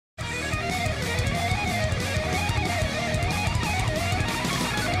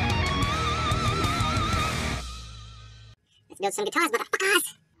build some guitars,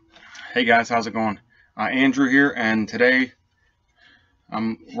 motherfuckers. Hey guys, how's it going? Andrew here, and today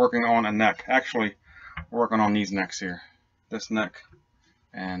I'm working on a neck. Actually, we're working on these necks here. This neck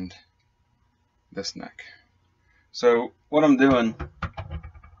and this neck. So what I'm doing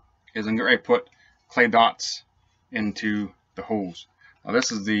is I'm getting ready to put clay dots into the holes. Now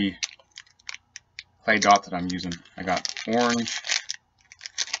this is the clay dot that I'm using. I got orange,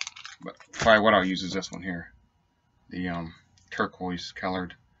 but probably what I'll use is this one here, the turquoise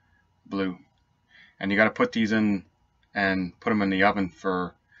colored blue. And you got to put these in and put them in the oven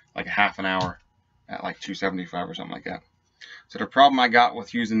for like a half an hour at like 275 or something like that. So the problem I got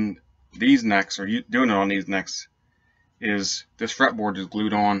with using these necks, or doing it on these necks, is this fretboard is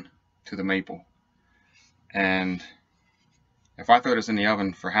glued on to the maple. And if I throw this in the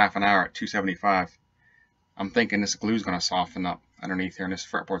oven for half an hour at 275, I'm thinking this glue is going to soften up underneath here and this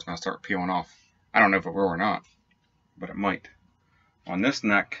fretboard is going to start peeling off. I don't know if it will or not, but it might. On this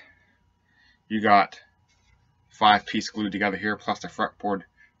neck, you got 5 pieces glued together here, plus the fretboard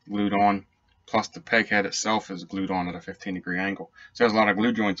glued on, plus the peg head itself is glued on at a 15-degree angle. So there's a lot of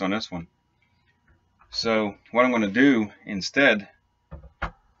glue joints on this one. So what I'm going to do instead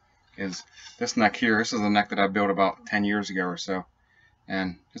is this neck here. This is a neck that I built about 10 years ago or so,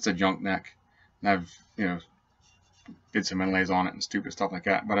 and it's a junk neck. And I've did some inlays on it and stupid stuff like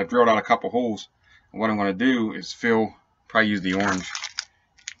that. But I drilled out a couple holes, and what I'm going to do is probably use the orange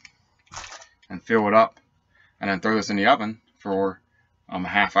and fill it up, and then throw this in the oven for a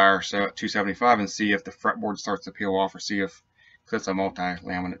half hour or so at 275 and see if the fretboard starts to peel off, or see if, because it's a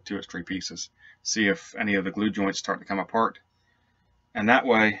multi-laminate too, it's 3 pieces, see if any of the glue joints start to come apart. And that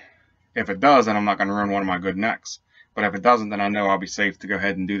way, if it does, then I'm not going to ruin one of my good necks. But if it doesn't, then I know I'll be safe to go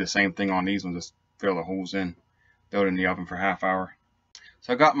ahead and do the same thing on these ones, just fill the holes in, throw it in the oven for a half hour.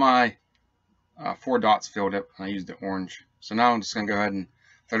 So I got my 4 dots filled up, and I used the orange. So now I'm just going to go ahead and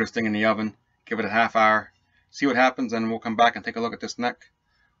throw this thing in the oven, give it a half hour, see what happens, and we'll come back and take a look at this neck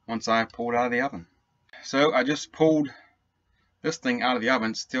once I pull it out of the oven. So I just pulled this thing out of the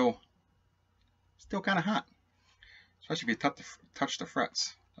oven. It's still kind of hot, especially if you touch the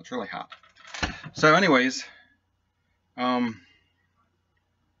frets. That's really hot. So anyways, the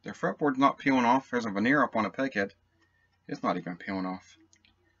fretboard's not peeling off. There's a veneer up on the peg head. It's not even peeling off.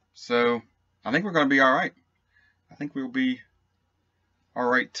 So I think we're going to be all right. I think we'll be all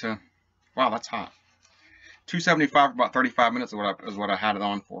right to, wow, that's hot. 275 for about 35 minutes is what I had it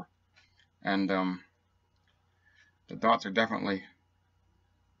on for. And the dots are definitely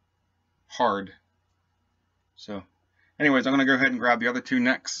hard. So anyways, I'm going to go ahead and grab the other 2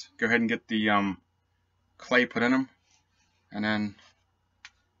 necks, go ahead and get the clay put in them, and then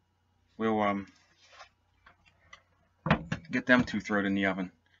we'll get them 2 thrown in the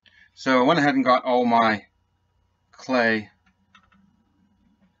oven. So I went ahead and got all my clay.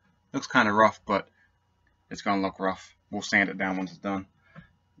 Looks kind of rough, but it's going to look rough. We'll sand it down once it's done.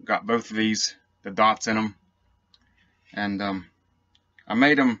 Got both of these, the dots in them, and I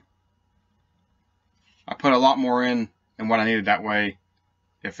made them. I put a lot more in than what I needed. That way,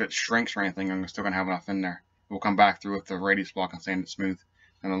 if it shrinks or anything, I'm still going to have enough in there. We'll come back through with the radius block and sand it smooth,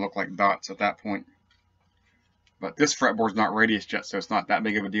 and it'll look like dots at that point. But this fretboard's not radius yet, so it's not that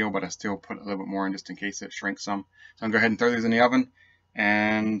big of a deal, but I still put a little bit more in just in case it shrinks some. So I'm going to go ahead and throw these in the oven,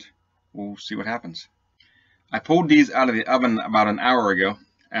 and we'll see what happens. I pulled these out of the oven about an hour ago,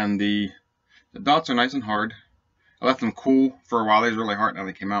 and the dots are nice and hard. I left them cool for a while. They were really hard now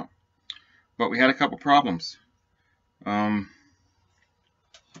they came out. But we had a couple problems. That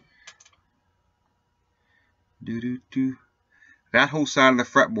whole side of the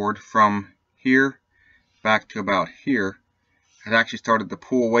fretboard from here back to about here had actually started to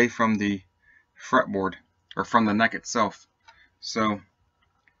pull away from the fretboard, or from the neck itself. So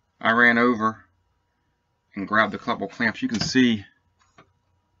I ran over and grabbed a couple clamps. You can see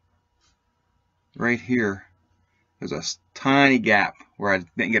right here there's a tiny gap where I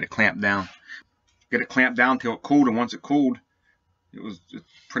didn't get it clamped down. Get it clamped down till it cooled, and once it cooled, it's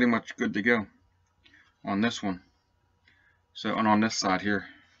pretty much good to go on this one. So, and on this side here,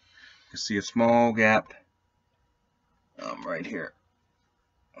 you can see a small gap right here.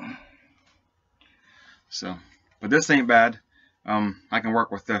 So, but this ain't bad. I can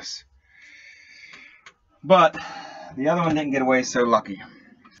work with this. But the other one didn't get away so lucky.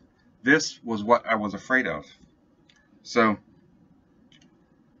 This was what I was afraid of. So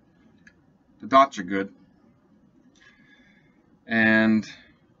the dots are good, and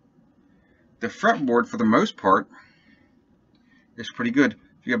the fretboard for the most part is pretty good.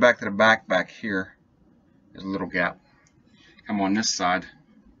 If you go back to the back here, there's a little gap. Come on this side,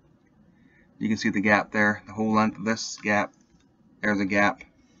 you can see the gap there, the whole length of this gap There's a gap.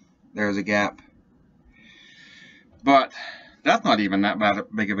 There's a gap. But that's not even that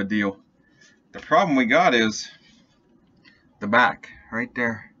big of a deal. The problem we got is the back right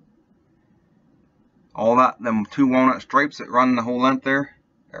there. All that, them 2 walnut stripes that run the whole length there,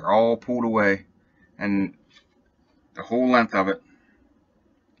 they're all pulled away, and the whole length of it.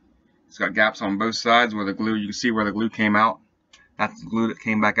 It's got gaps on both sides where the glue, you can see where the glue came out. That's the glue that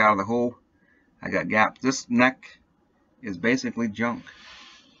came back out of the hole. I got gaps. This neck is basically junk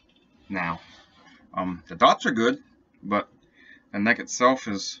now. The dots are good, but the neck itself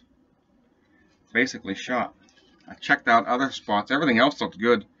is basically shot. I checked out other spots. Everything else looked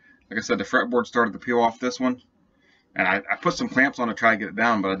good. Like I said, the fretboard started to peel off this one, and I put some clamps on to try to get it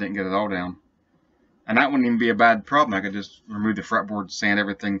down, but I didn't get it all down. And that wouldn't even be a bad problem. I could just remove the fretboard, sand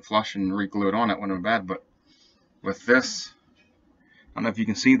everything flush, and re-glue it on. It wouldn't be bad. But with this, I don't know if you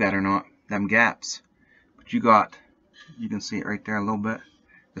can see that or not, them gaps. But you can see it right there a little bit.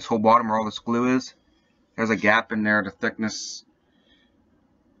 This whole bottom where all this glue is, there's a gap in there. The thickness,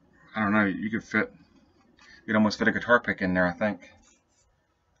 I don't know, you'd almost fit a guitar pick in there, I think.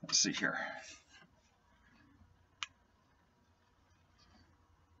 Let's see here.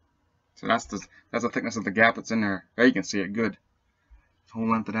 So that's the thickness of the gap that's in there. There you can see it good. The whole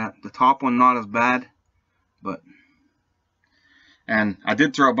length of that. The top one not as bad, but. And I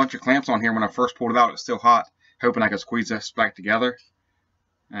did throw a bunch of clamps on here when I first pulled it out. It's still hot, hoping I could squeeze this back together,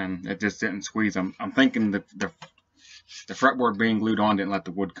 and it just didn't squeeze. I'm thinking the fretboard being glued on didn't let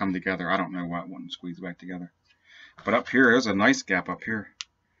the wood come together. I don't know why it wouldn't squeeze back together. But up here, there's a nice gap up here.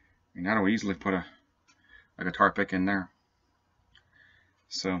 I mean, that'll easily put a guitar pick in there.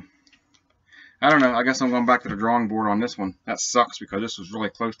 So, I don't know. I guess I'm going back to the drawing board on this one. That sucks because this was really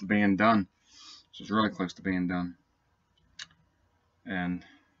close to being done. This was really close to being done. And,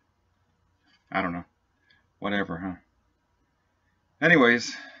 I don't know. Whatever, huh?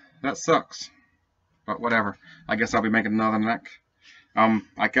 Anyways, that sucks. But whatever. I guess I'll be making another neck.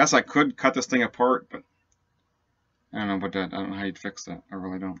 I guess I could cut this thing apart, but I don't know about that. I don't know how you'd fix that. I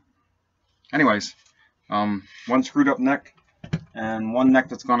really don't. Anyways, one screwed up neck and one neck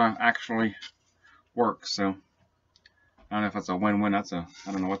that's gonna actually work. So I don't know if that's a win-win. I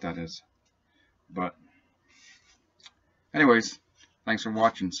don't know what that is. But anyways, thanks for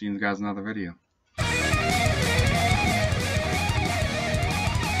watching. See you guys in another video.